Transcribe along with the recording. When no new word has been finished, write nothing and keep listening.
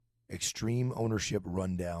Extreme Ownership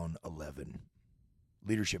Rundown 11.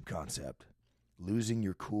 Leadership Concept. Losing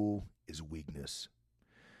your cool is weakness.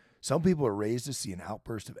 Some people are raised to see an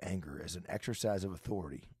outburst of anger as an exercise of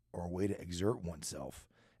authority or a way to exert oneself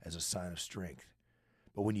as a sign of strength.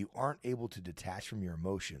 But when you aren't able to detach from your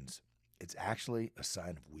emotions, it's actually a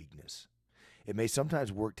sign of weakness. It may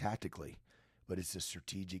sometimes work tactically, but it's a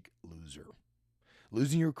strategic loser.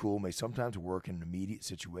 Losing your cool may sometimes work in an immediate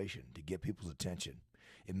situation to get people's attention.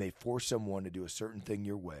 It may force someone to do a certain thing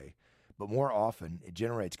your way, but more often it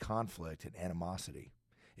generates conflict and animosity.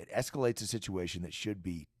 It escalates a situation that should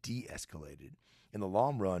be de-escalated. In the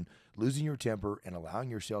long run, losing your temper and allowing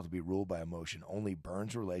yourself to be ruled by emotion only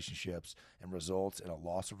burns relationships and results in a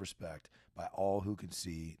loss of respect by all who can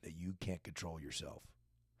see that you can't control yourself.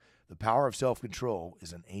 The power of self-control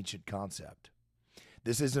is an ancient concept.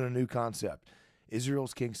 This isn't a new concept.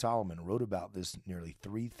 Israel's King Solomon wrote about this nearly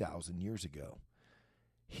 3,000 years ago.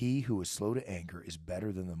 He who is slow to anger is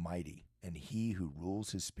better than the mighty, and he who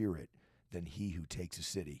rules his spirit than he who takes a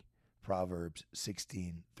city. Proverbs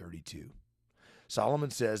 16:32. Solomon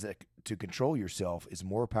says that to control yourself is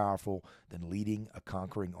more powerful than leading a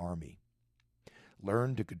conquering army.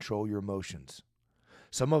 Learn to control your emotions.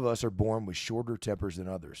 Some of us are born with shorter tempers than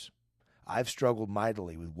others. I've struggled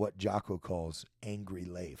mightily with what Jocko calls angry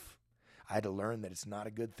life. I had to learn that it's not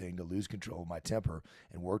a good thing to lose control of my temper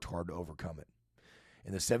and worked hard to overcome it.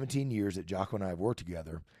 In the 17 years that Jocko and I have worked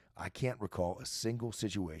together, I can't recall a single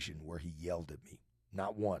situation where he yelled at me.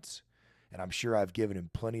 Not once. And I'm sure I've given him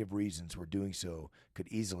plenty of reasons where doing so could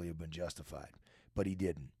easily have been justified. But he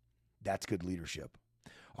didn't. That's good leadership.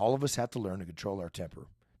 All of us have to learn to control our temper,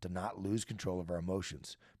 to not lose control of our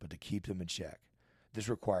emotions, but to keep them in check. This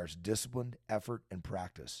requires discipline, effort, and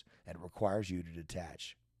practice, and it requires you to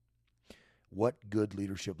detach. What good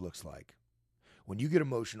leadership looks like. When you get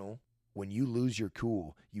emotional, when you lose your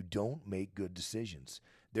cool, you don't make good decisions.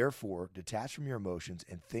 Therefore, detach from your emotions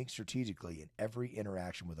and think strategically in every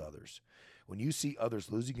interaction with others. When you see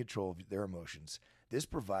others losing control of their emotions, this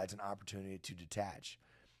provides an opportunity to detach.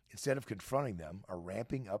 Instead of confronting them or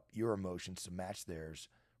ramping up your emotions to match theirs,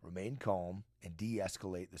 remain calm and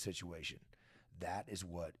de-escalate the situation. That is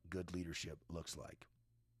what good leadership looks like.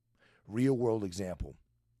 Real-world example.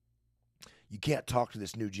 You can't talk to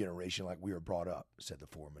this new generation like we were brought up, said the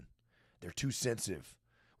foreman. They're too sensitive.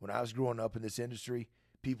 When I was growing up in this industry,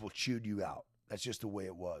 people chewed you out. That's just the way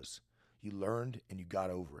it was. You learned and you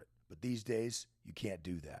got over it. But these days, you can't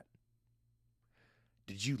do that.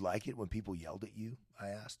 Did you like it when people yelled at you? I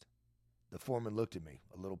asked. The foreman looked at me,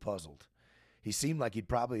 a little puzzled. He seemed like he'd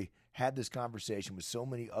probably had this conversation with so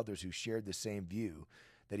many others who shared the same view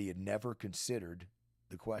that he had never considered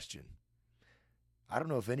the question. I don't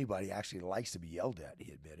know if anybody actually likes to be yelled at,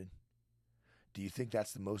 he admitted. Do you think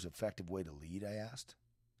that's the most effective way to lead, I asked.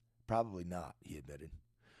 Probably not, he admitted.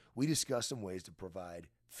 We discussed some ways to provide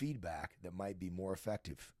feedback that might be more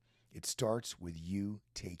effective. It starts with you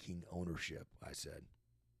taking ownership, I said.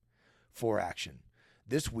 For action.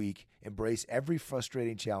 This week, embrace every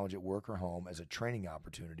frustrating challenge at work or home as a training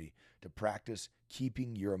opportunity to practice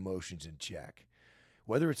keeping your emotions in check.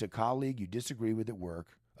 Whether it's a colleague you disagree with at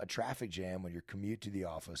work, a traffic jam on your commute to the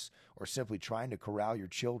office, or simply trying to corral your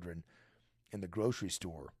children in the grocery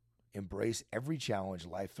store, embrace every challenge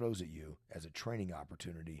life throws at you as a training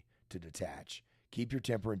opportunity to detach. Keep your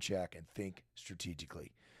temper in check and think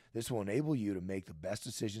strategically. This will enable you to make the best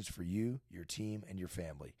decisions for you, your team, and your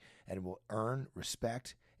family, and it will earn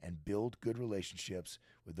respect and build good relationships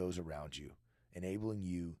with those around you, enabling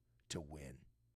you to win.